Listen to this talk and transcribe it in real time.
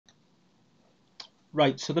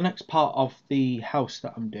Right, so the next part of the house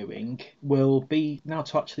that I'm doing will be now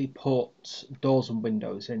to actually put doors and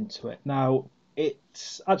windows into it. Now,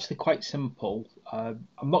 it's actually quite simple. I'm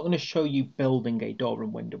not going to show you building a door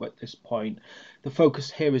and window at this point. The focus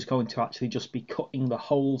here is going to actually just be cutting the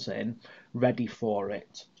holes in, ready for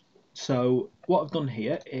it. So what I've done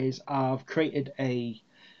here is I've created a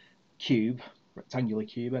cube, rectangular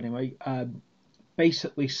cube anyway,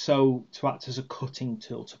 basically so to act as a cutting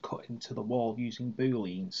tool to cut into the wall using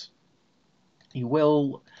booleans. You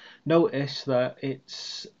will notice that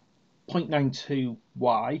it's 0.92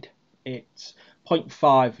 wide, it's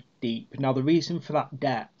 0.5 deep. Now the reason for that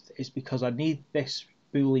depth is because I need this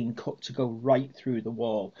boolean cut to go right through the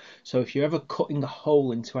wall. So if you're ever cutting a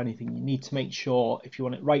hole into anything, you need to make sure, if you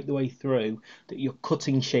want it right the way through, that your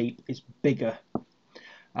cutting shape is bigger,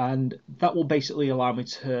 and that will basically allow me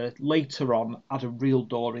to later on add a real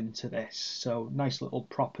door into this. So nice little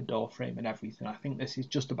proper door frame and everything. I think this is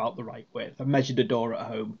just about the right width. I measured a door at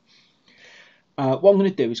home. What I'm going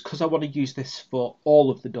to do is, because I want to use this for all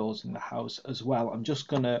of the doors in the house as well, I'm just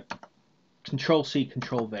going to Control C,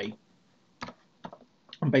 Control V,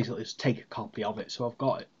 and basically just take a copy of it, so I've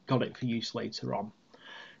got it for use later on.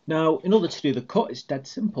 Now, in order to do the cut, it's dead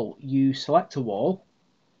simple. You select a wall,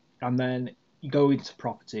 and then you go into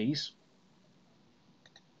Properties,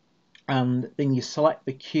 and then you select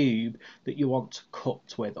the cube that you want to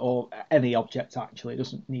cut with, or any object actually, it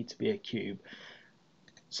doesn't need to be a cube.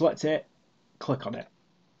 Select it, click on it.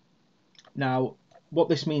 Now what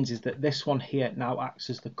this means is that this one here now acts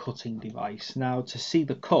as the cutting device. Now to see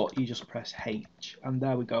the cut, you just press H, and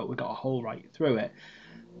there we go, we got a hole right through it.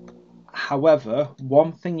 However,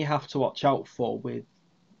 one thing you have to watch out for with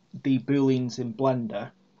the booleans in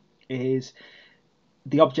Blender is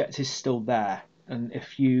the object is still there, and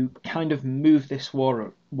if you kind of move this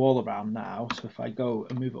wall around now, so if I go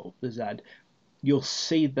and move it up the Z, you'll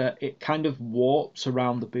see that it kind of warps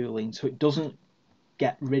around the boolean, so it doesn't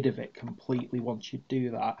get rid of it completely once you do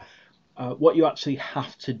that. What you actually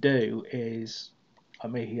have to do is,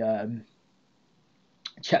 let me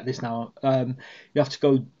check this now, you have to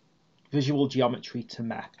go Visual Geometry to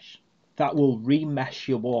Mesh. That will remesh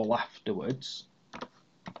your wall afterwards,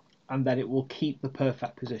 and then it will keep the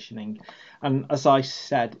perfect positioning. And as I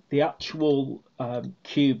said, the actual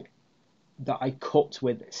cube that I cut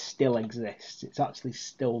with still exists. It's actually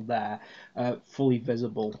still there, fully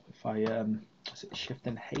visible. If I is it Shift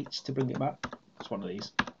and H to bring it back? It's one of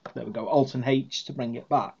these. There we go. Alt and H to bring it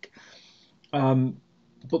back. But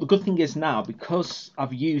the good thing is now, because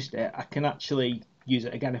I've used it, I can actually use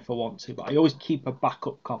it again if I want to, but I always keep a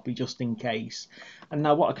backup copy just in case. And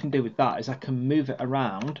now what I can do with that is I can move it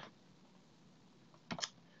around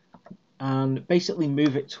and basically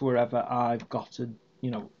move it to wherever I've got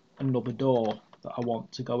another door that I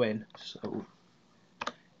want to go in. So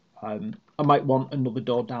I might want another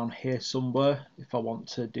door down here somewhere if I want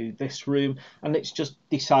to do this room, and it's just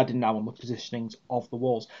deciding now on the positionings of the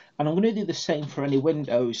walls. And I'm going to do the same for any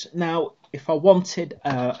windows. Now if I wanted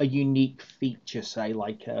a unique feature, say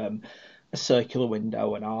like a circular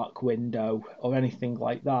window, an arc window, or anything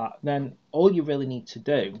like that, then all you really need to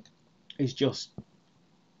do is just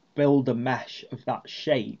build a mesh of that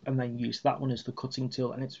shape and then use that one as the cutting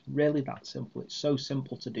tool, and it's really that simple. It's so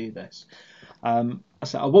simple to do this.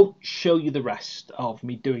 I won't show you the rest of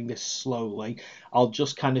me doing this slowly. I'll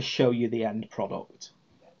just kind of show you the end product.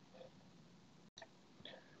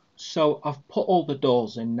 So I've put all the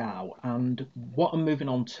doors in now, and what I'm moving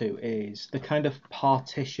on to is the kind of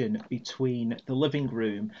partition between the living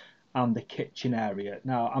room and the kitchen area.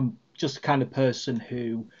 Now I'm just the kind of person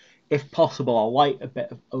who, if possible, I like a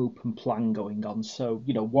bit of open plan going on. So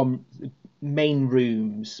one main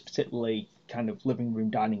rooms, particularly kind of living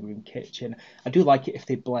room, dining room, kitchen, I do like it if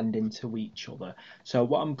they blend into each other. So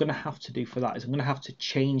what I'm going to have to do for that is I'm going to have to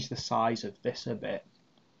change the size of this a bit.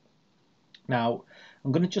 Now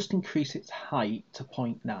I'm going to just increase its height to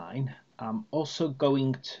 0.9. I'm also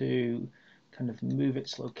going to kind of move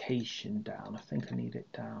its location down. I think I need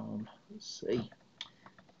it down. Let's see.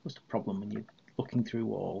 What's the problem when you're looking through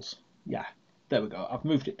walls? Yeah, there we go. I've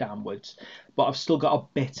moved it downwards, but I've still got a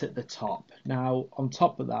bit at the top. Now, on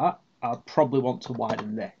top of that, I probably want to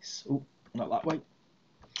widen this. Oh, not that way.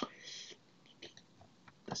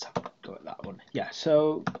 Let's have a go at that one. Yeah,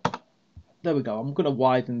 so there we go. I'm going to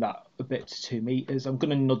widen that a bit to 2 meters. I'm going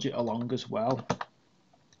to nudge it along as well.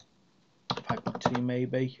 5.2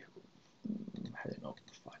 maybe. Heading up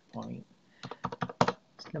 5.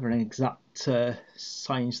 It's never an exact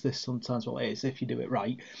science this sometimes. Well, it is if you do it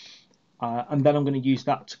right. And then I'm going to use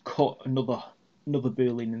that to cut another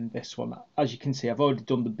boolean in this one. As you can see, I've already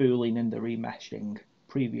done the boolean in the remeshing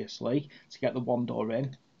previously to get the one door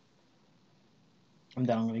in. And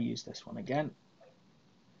then I'm going to use this one again.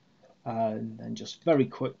 And then just very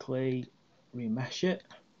quickly remesh it.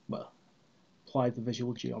 Well, apply the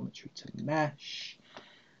visual geometry to mesh.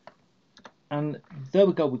 And there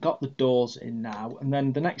we go, we got the doors in now. And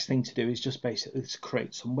then the next thing to do is just basically to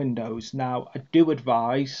create some windows. Now, I do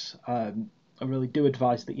advise, I really do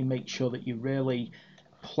advise that you make sure that you really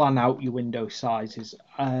plan out your window sizes,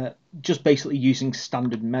 just basically using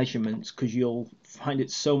standard measurements, because you'll find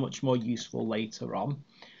it so much more useful later on.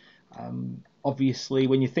 Obviously,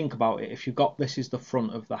 when you think about it, if you've got, this is the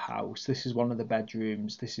front of the house, this is one of the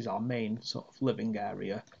bedrooms, this is our main sort of living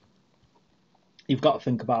area, you've got to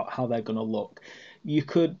think about how they're going to look. You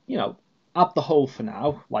could, you know, add the hole for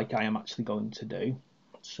now, like I am actually going to do.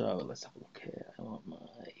 So let's have a look here. I want my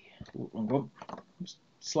wrong one.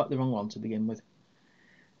 Select the wrong one to begin with.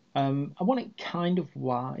 I want it kind of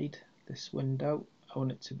wide, this window. I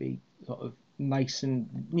want it to be sort of nice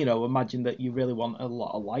and, you know, imagine that you really want a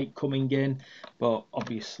lot of light coming in, but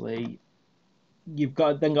obviously you've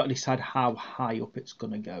got to decide how high up it's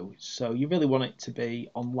going to go. So you really want it to be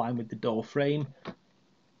on line with the door frame.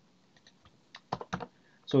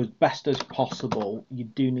 So as best as possible, you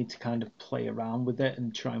do need to kind of play around with it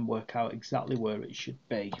and try and work out exactly where it should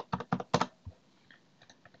be.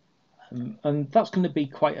 And that's going to be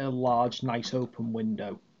quite a large, nice open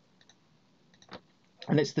window.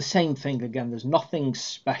 And it's the same thing again, there's nothing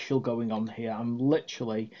special going on here. I'm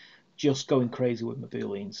literally just going crazy with my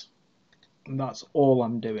Booleans. And that's all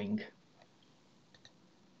I'm doing.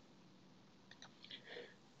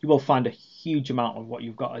 You will find a huge amount of what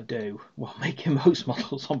you've got to do while making most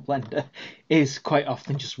models on Blender is quite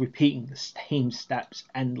often just repeating the same steps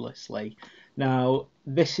endlessly. Now,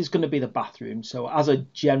 this is going to be the bathroom, so as a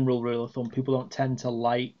general rule of thumb, people don't tend to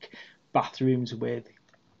like bathrooms with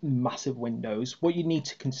massive windows. What you need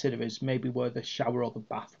to consider is maybe where the shower or the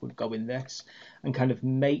bath would go in this, and kind of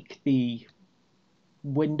make the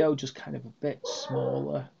window just kind of a bit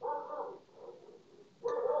smaller.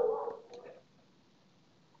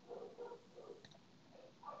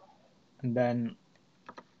 And then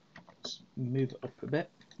move it up a bit.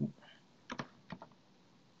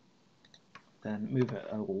 Then move it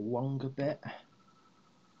along a bit.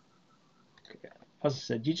 Okay. As I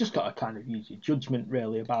said, you just got to kind of use your judgment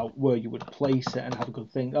really about where you would place it and have a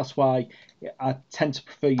good think. That's why I tend to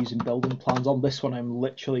prefer using building plans. On this one, I'm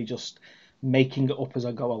literally just making it up as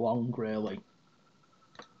I go along, really.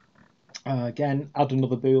 Again, add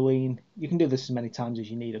another Boolean. You can do this as many times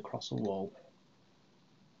as you need across a wall.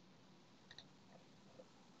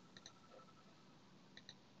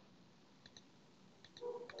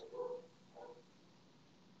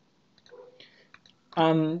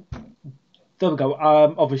 And there we go.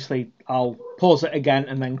 Obviously, I'll pause it again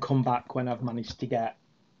and then come back when I've managed to get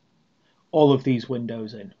all of these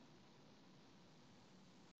windows in.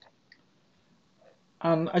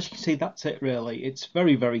 And as you can see, that's it really. It's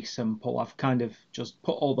very, very simple. I've kind of just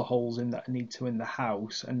put all the holes in that I need to in the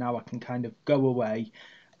house, and now I can kind of go away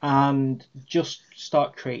and just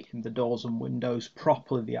start creating the doors and windows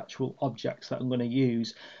properly, the actual objects that I'm going to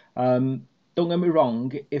use. Don't get me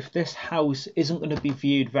wrong, if this house isn't going to be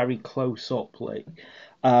viewed very close up, like,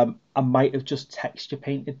 I might have just texture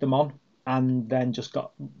painted them on and then just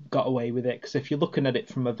got away with it, because if you're looking at it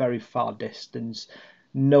from a very far distance,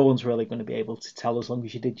 no one's really going to be able to tell as long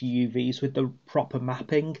as you did your UVs with the proper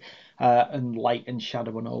mapping and light and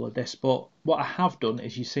shadow and all of this. But what I have done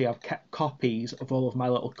is, you see, I've kept copies of all of my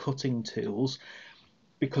little cutting tools,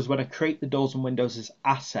 because when I create the doors and windows as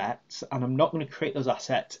assets, and I'm not going to create those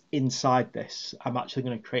assets inside this, I'm actually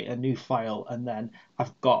going to create a new file, and then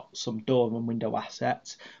I've got some door and window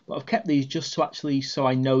assets. But I've kept these just to actually, so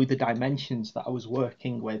I know the dimensions that I was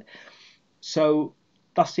working with. So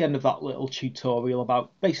that's the end of that little tutorial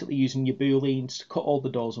about basically using your Booleans to cut all the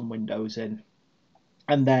doors and windows in,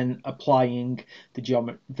 and then applying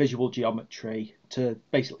the visual geometry to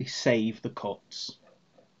basically save the cuts.